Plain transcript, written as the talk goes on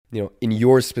in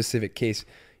your specific case,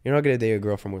 you're not going to date a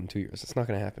girl for more than 2 years. It's not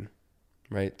going to happen,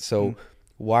 right? So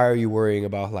why are you worrying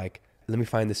about like, let me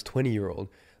find this 20-year-old?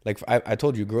 Like I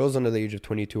told you, girls under the age of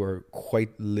 22 are quite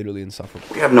literally insufferable.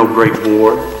 We have no great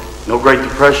war, no great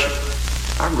depression.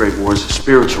 Our great war is a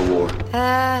spiritual war.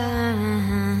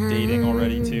 Dating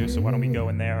already too, so why don't we go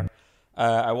in there?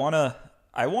 I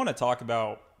wanna talk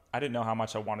about. I didn't know how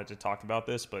much I wanted to talk about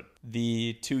this, but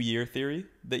the 2-year theory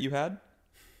that you had.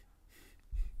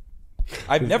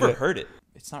 I've never heard it.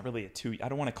 It's not really I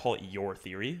don't want to call it your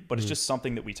theory, but it's just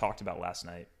something that we talked about last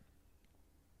night.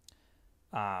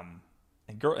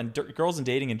 And girls and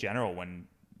dating in general, when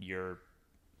you're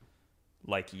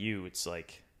like you, it's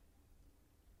like,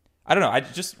 I don't know. I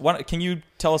just want. Can you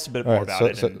tell us a bit more about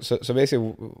it? So basically,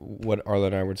 what Arla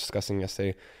and I were discussing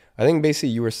yesterday, I think basically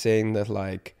you were saying that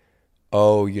like,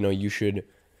 oh, you should.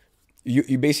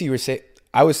 You basically were saying.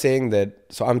 I was saying that.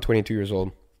 So I'm 22 years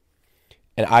old,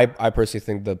 and I personally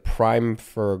think the prime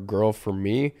for a girl for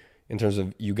me in terms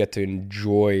of you get to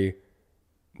enjoy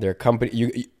their company.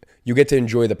 You get to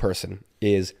enjoy the person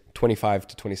is 25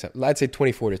 to 27. I'd say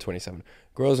 24 to 27.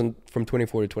 Girls from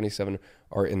 24 to 27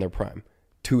 are in their prime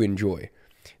to enjoy.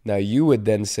 Now you would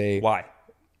then say why?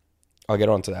 I'll get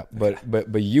on to that.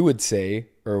 But you would say,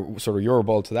 or sort of your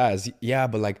rebuttal to that is, yeah,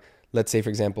 but like, let's say for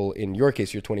example, in your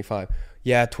case, you're 25.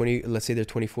 Yeah, let's say they're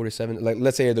 24 to 7. Like,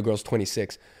 let's say the girl's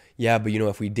 26. Yeah, but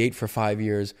if we date for 5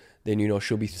 years, then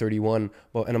she'll be 31.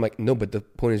 Well, and I'm like, no, but the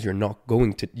point is you're not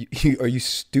going to. Are you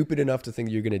stupid enough to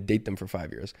think you're going to date them for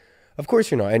 5 years? Of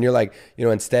course you're not. And you're like,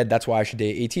 instead, that's why I should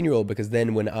date 18-year-old, because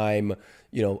then when I'm,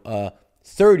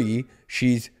 30,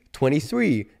 she's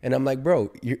 23. And I'm like,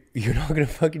 bro, you're not going to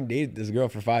fucking date this girl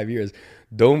for 5 years.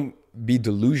 Don't be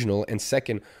delusional. And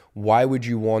second, why would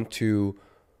you want to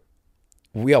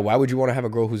have a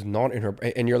girl who's not in her,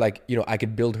 and you're like, I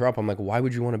could build her up. I'm like, why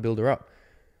would you want to build her up?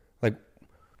 Like,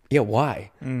 yeah,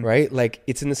 why? Right? Like,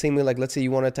 it's in the same way, like, let's say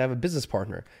you wanted to have a business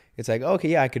partner. It's like, okay,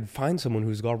 yeah, I could find someone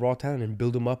who's got raw talent and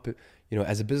build them up,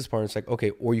 as a business partner. It's like,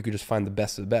 okay, or you could just find the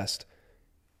best of the best.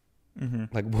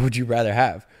 Like, what would you rather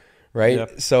have? Right?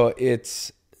 Yep. So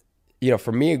it's,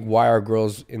 for me, why are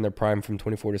girls in their prime from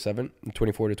 24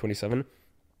 to 27?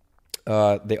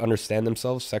 They understand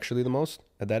themselves sexually the most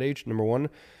at that age, number one.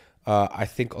 I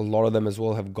think a lot of them as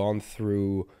well have gone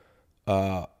through,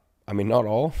 not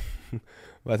all,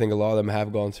 but I think a lot of them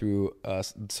have gone through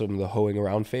some of the hoeing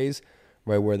around phase,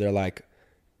 right? Where they're like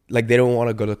they don't want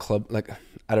to go to the club. Like,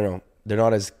 I don't know. They're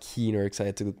not as keen or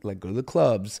excited to like go to the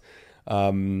clubs.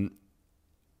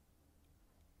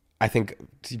 I think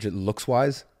looks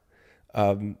wise,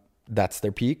 that's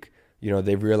their peak.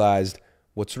 They've realized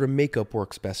what sort of makeup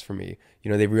works best for me.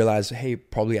 They've realized, hey,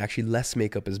 probably actually less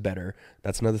makeup is better.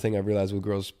 That's another thing I've realized with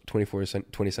girls 24 to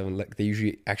 27. Like, they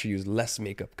usually actually use less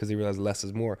makeup because they realize less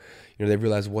is more. They've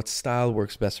realized what style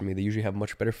works best for me. They usually have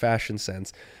much better fashion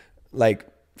sense. Like,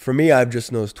 for me, I've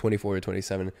just noticed 24 to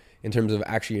 27 in terms of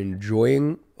actually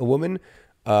enjoying a woman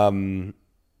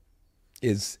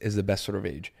is the best sort of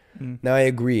age. Now, I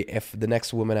agree. If the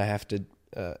next woman I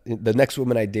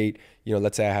date,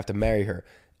 let's say I have to marry her,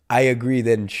 I agree,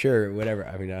 then sure, whatever.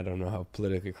 I mean, I don't know how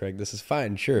politically correct this is.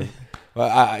 Fine, sure.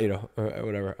 Well,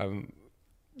 whatever.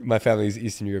 My family is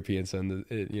Eastern European, so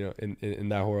in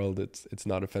that world, it's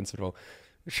not offensive at all.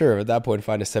 Sure, at that point,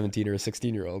 find a 17 or a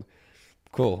 16-year-old.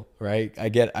 Cool, right? I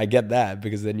get that,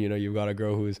 because then you've got a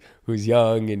girl who's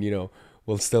young and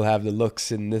will still have the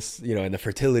looks and this, and the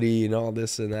fertility and all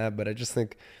this and that. But I just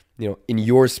think, in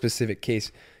your specific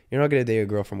case, you're not going to date a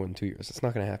girl for more than 2 years. It's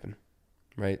not going to happen,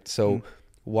 right? So.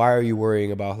 Why are you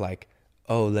worrying about like,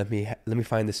 oh, let me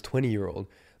find this 20-year-old?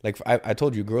 Like, I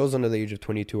told you, girls under the age of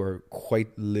 22 are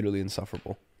quite literally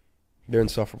insufferable. They're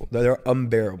insufferable. They're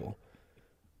unbearable.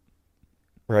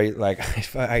 Right? Like,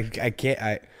 I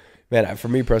can't. For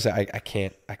me personally, I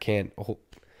can't.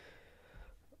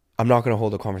 I'm not gonna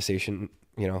hold a conversation.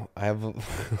 I have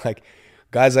like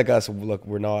guys like us. Look,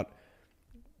 we're not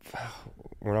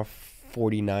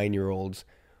 49-year-olds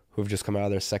who have just come out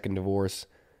of their second divorce,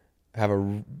 have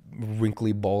a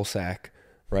wrinkly ball sack,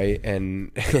 right?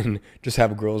 And just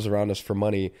have girls around us for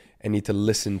money and need to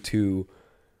listen to,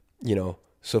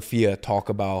 Sophia talk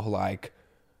about like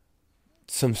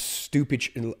some stupid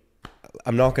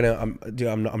I'm not gonna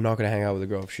hang out with a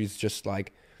girl if she's just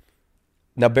like.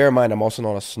 Now, bear in mind, I'm also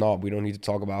not a snob. We don't need to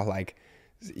talk about like,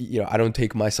 I don't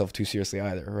take myself too seriously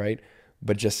either, right?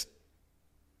 But just,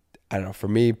 I don't know. For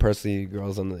me personally,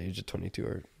 girls under the age of 22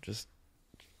 are just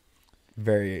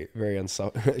very, very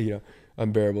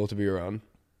unbearable to be around.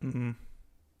 Mm-hmm.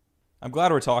 I'm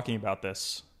glad we're talking about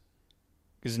this,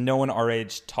 because no one our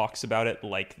age talks about it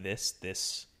like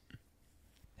this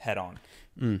head on.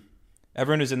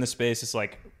 Everyone who's in the space is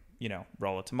like, you know,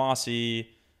 Rollo Tomasi,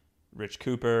 Rich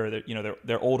Cooper.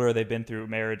 They're older. They've been through a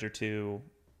marriage or two.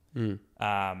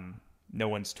 No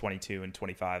one's 22 and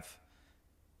 25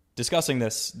 discussing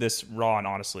this raw and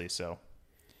honestly. So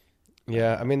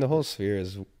yeah, I mean, the whole sphere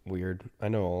is weird. I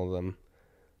know all of them.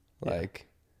 Like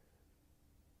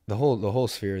the whole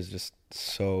sphere is just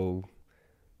so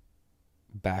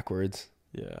backwards.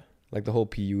 Yeah. Like the whole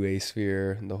PUA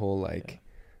sphere, the whole like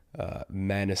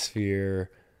manosphere.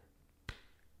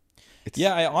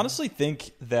 I honestly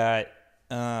think that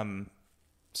some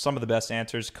of the best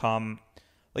answers come,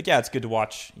 like, yeah, it's good to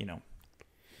watch, you know,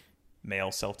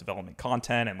 male self-development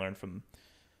content and learn from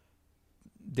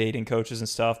dating coaches and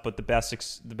stuff, but the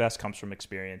best comes from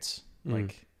experience.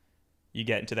 Like, you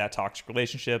get into that toxic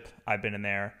relationship. I've been in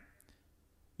there.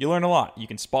 You learn a lot. You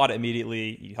can spot it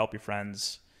immediately. You help your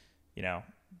friends. You know,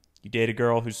 you date a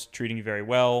girl who's treating you very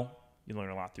well. You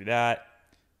learn a lot through that.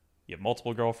 You have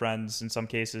multiple girlfriends in some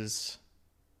cases.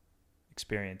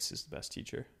 Experience is the best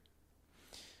teacher.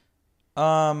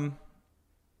 You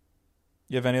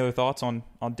have any other thoughts on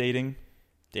dating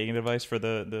advice for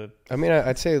the I mean,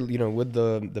 I'd say, you know, with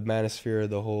the manosphere,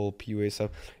 the whole PUA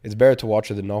stuff, it's better to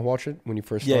watch it than not watch it when you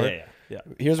first start. Yeah.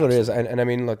 Here's what it is. And I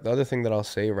mean, look, the other thing that I'll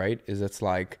say, right, is it's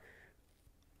like,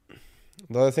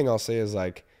 the other thing I'll say is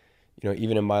like, you know,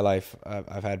 even in my life,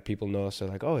 I've had people notice, they're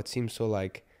like, oh, it seems so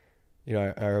like, you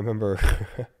know, I remember,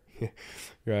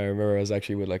 I was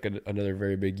actually with like another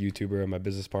very big YouTuber and my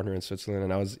business partner in Switzerland,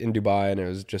 and I was in Dubai, and it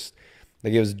was just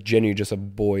like, it was genuinely just a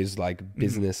boys like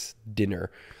business dinner,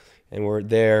 and we're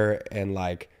there, and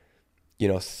like, you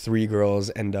know, 3 girls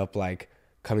end up like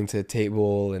coming to the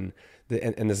table, and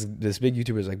this big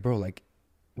YouTuber is like, bro, like,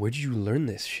 where'd you learn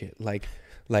this shit? Like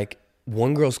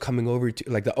one girl's coming over to,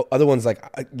 like, the other one's like,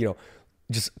 you know,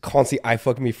 just constantly eye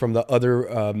fucking me from the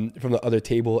other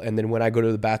table, and then when I go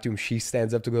to the bathroom, she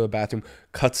stands up to go to the bathroom,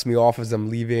 cuts me off as I'm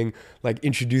leaving, like,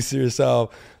 introduce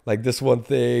yourself, like this one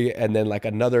thing, and then like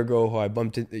another girl who I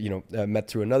bumped into, you know, met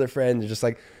through another friend, just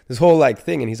like this whole like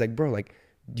thing, and he's like, bro, like,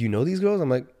 do you know these girls? I'm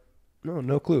like,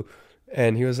 no clue.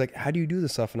 And he was like, how do you do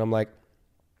this stuff? And I'm like,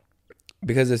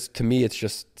 because to me it's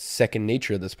just second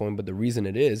nature at this point, but the reason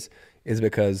it is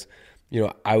because, you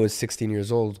know, I was 16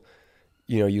 years old,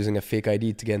 you know, using a fake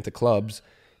ID to get into clubs.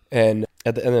 And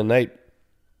at the end of the night,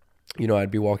 you know,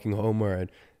 I'd be walking home, or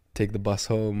I'd take the bus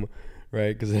home,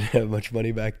 right? Because I didn't have much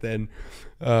money back then.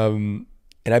 And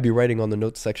I'd be writing on the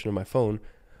notes section of my phone,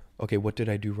 okay, what did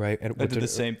I do right? And I did the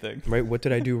same thing. Right? What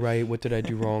did I do right? What did I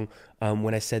do wrong?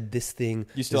 When I said this thing,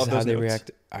 you still have those notes?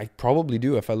 React. I probably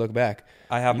do if I look back.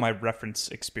 I have my reference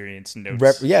experience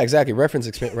notes. Yeah, exactly. Reference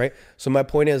experience, right? So my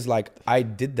point is, like, I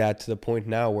did that to the point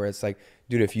now where it's like,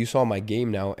 dude, if you saw my game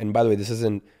now, and by the way, this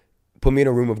isn't, put me in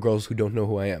a room of girls who don't know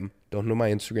who I am, don't know my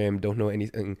Instagram, don't know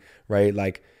anything, right?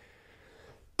 Like,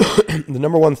 the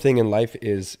number one thing in life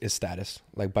is status,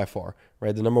 like, by far,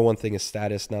 right? The number one thing is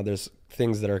status. Now, there's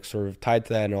things that are sort of tied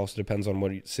to that, and it also depends on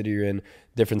what city you're in.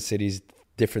 Different cities,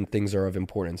 different things are of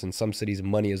importance. In some cities,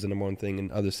 money is the number one thing. In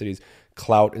other cities,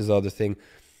 clout is the other thing.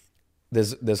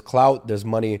 There's clout, there's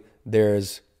money,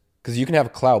 because you can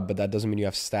have clout, but that doesn't mean you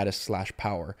have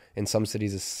status/power. In some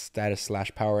cities, it's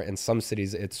status/power. In some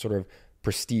cities, it's sort of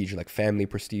prestige, like family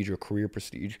prestige or career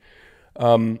prestige.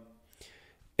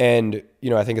 And,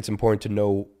 you know, I think it's important to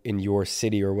know in your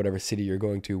city or whatever city you're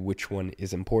going to, which one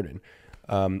is important.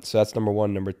 So that's number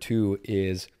one. Number two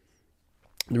is,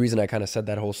 the reason I kind of said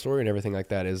that whole story and everything like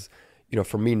that is, you know,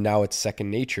 for me now it's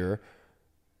second nature.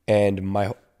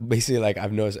 And basically, like,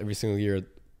 I've noticed every single year,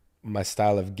 my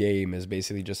style of game is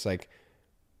basically just like,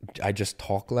 I just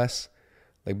talk less.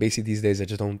 Like, basically these days I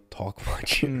just don't talk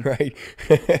much, right?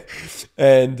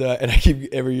 and I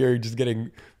keep every year just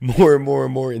getting more and more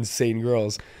and more insane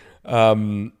girls.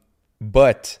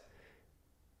 But,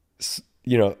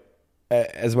 you know,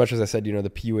 as much as I said, you know, the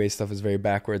PUA stuff is very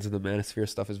backwards and the manosphere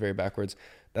stuff is very backwards,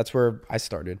 that's where I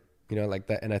started, you know, like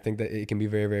that. And I think that it can be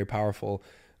very, very powerful.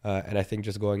 And I think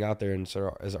just going out there and,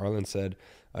 sort of, as Arlen said,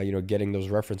 you know, getting those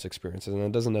reference experiences, and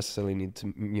it doesn't necessarily need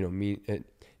to, you know, mean,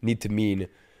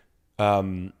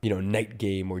 you know, night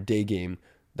game or day game.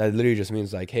 That literally just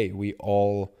means like, hey, we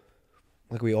all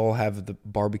have the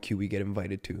barbecue we get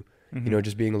invited to, you know,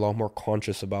 just being a lot more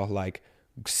conscious about like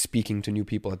speaking to new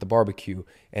people at the barbecue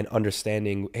and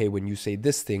understanding, hey, when you say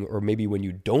this thing, or maybe when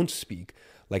you don't speak,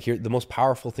 like, here, the most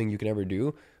powerful thing you can ever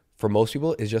do for most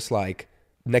people is just like,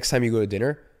 next time you go to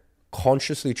dinner,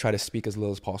 consciously try to speak as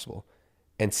little as possible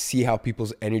and see how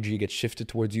people's energy gets shifted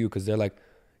towards you. Cause they're like,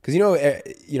 cause you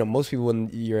know, most people, when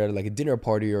you're at like a dinner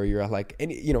party or you're at like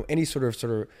any sort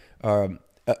of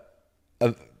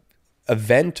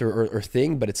event or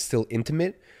thing, but it's still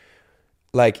intimate,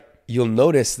 like you'll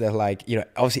notice that, like, you know,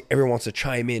 obviously everyone wants to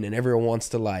chime in and everyone wants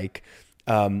to, like,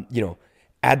 you know,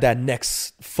 add that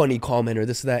next funny comment or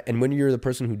this or that. And when you're the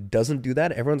person who doesn't do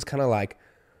that, everyone's kind of like,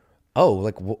 oh,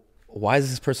 like, why is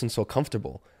this person so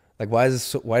comfortable? Like, why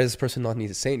does this person not need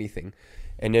to say anything?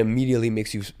 And it immediately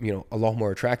makes you, you know, a lot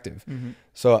more attractive.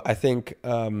 So I think,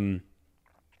 you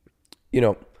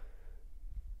know,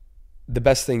 the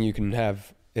best thing you can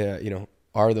have, you know,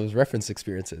 are those reference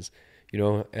experiences, you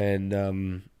know,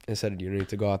 and instead you don't need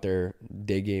to go out there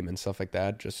day game and stuff like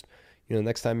that. Just, you know,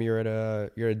 next time you're at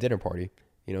a dinner party,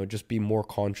 you know, just be more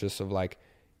conscious of like,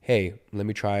 hey, let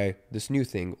me try this new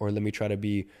thing, or let me try to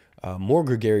be more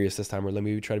gregarious this time, or let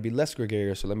me try to be less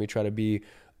gregarious, or let me try to be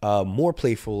more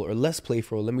playful or less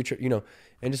playful. Let me try, you know,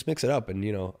 and just mix it up. And,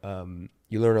 you know,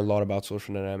 you learn a lot about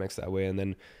social dynamics that way. And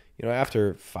then, you know,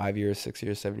 after 5 years, 6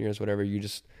 years, 7 years, whatever, you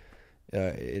just,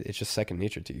 it's just second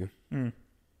nature to you.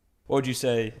 What would you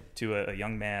say to a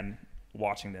young man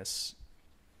watching this,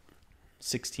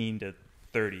 16 to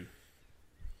 30,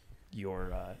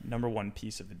 your number one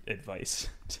piece of advice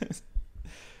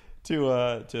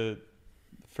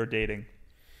for dating?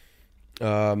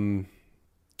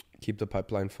 Keep the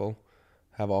pipeline full,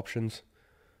 have options.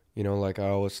 You know, like I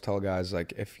always tell guys,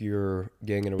 like if you're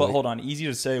getting in a But hold on, easy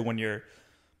to say when you're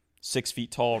 6 feet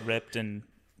tall, ripped, and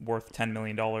worth $10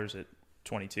 million at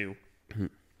 22.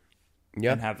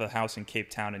 Yeah. And have a house in Cape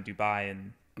Town and Dubai.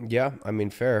 And yeah, I mean,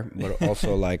 fair. But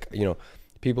also, like, you know,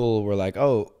 people were like,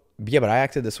 oh, yeah, but I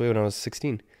acted this way when I was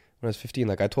 16, when I was 15.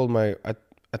 Like I told my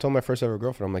first ever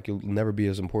girlfriend, I'm like, you'll never be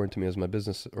as important to me as my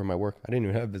business or my work. I didn't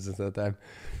even have business at that time,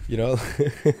 you know?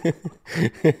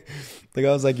 Like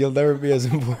I was like, you'll never be as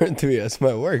important to me as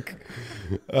my work.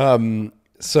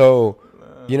 So,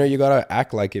 you know, you got to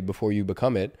act like it before you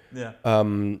become it. Yeah.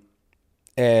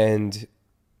 And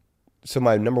so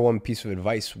my number one piece of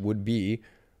advice would be,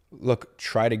 look,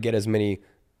 try to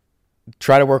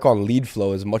work on lead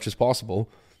flow as much as possible,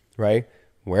 right?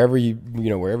 Wherever you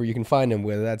can find them,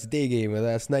 whether that's day game, whether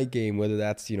that's night game, whether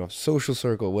that's, you know, social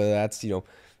circle, whether that's, you know,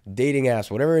 dating apps,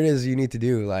 whatever it is you need to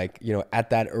do, like, you know, at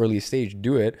that early stage,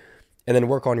 do it, and then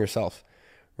work on yourself,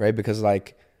 right? Because,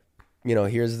 like, you know,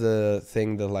 here's the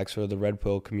thing that, like, sort of the red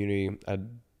pill community, I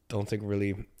don't think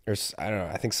really, or I don't know,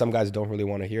 I think some guys don't really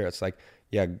want to hear it. It's like,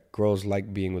 yeah, girls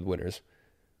like being with winners.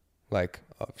 Like,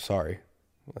 sorry,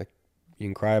 like, you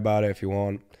can cry about it if you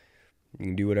want, you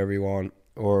can do whatever you want,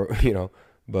 or, you know,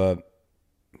 but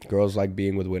girls like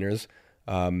being with winners.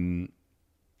 Or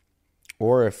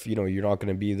if, you know, you're not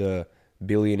going to be the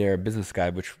billionaire business guy,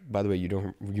 which, by the way,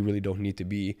 you really don't need to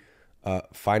be,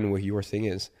 find what your thing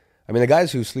is. I mean, the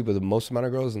guys who sleep with the most amount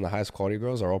of girls and the highest quality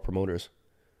girls are all promoters.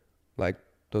 Like,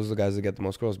 those are the guys that get the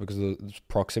most girls because of the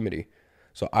proximity.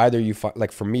 So either you find,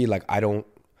 like, for me, like, I don't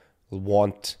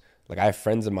want, like, I have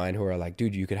friends of mine who are like,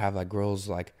 dude, you could have, like, girls,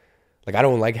 like I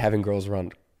don't like having girls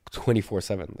around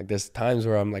 24/7. Like, there's times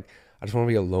where I'm like, I just want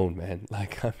to be alone, man.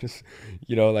 Like, I'm just,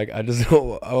 you know, like, I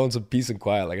want some peace and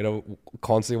quiet. Like, I don't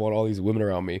constantly want all these women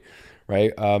around me,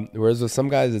 right? Whereas with some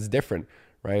guys, it's different,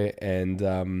 right? And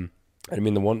I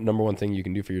mean, the number one thing you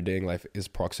can do for your dating life is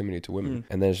proximity to women,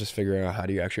 and then it's just figuring out how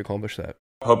do you actually accomplish that.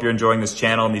 Hope you're enjoying this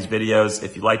channel and these videos.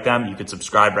 If you like them, you can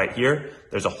subscribe right here.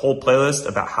 There's a whole playlist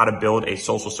about how to build a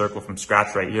social circle from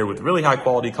scratch right here with really high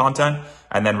quality content.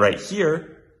 And then right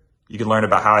here, you can learn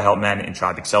about how I help men in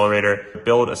Tribe Accelerator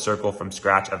build a circle from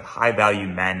scratch of high value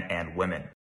men and women.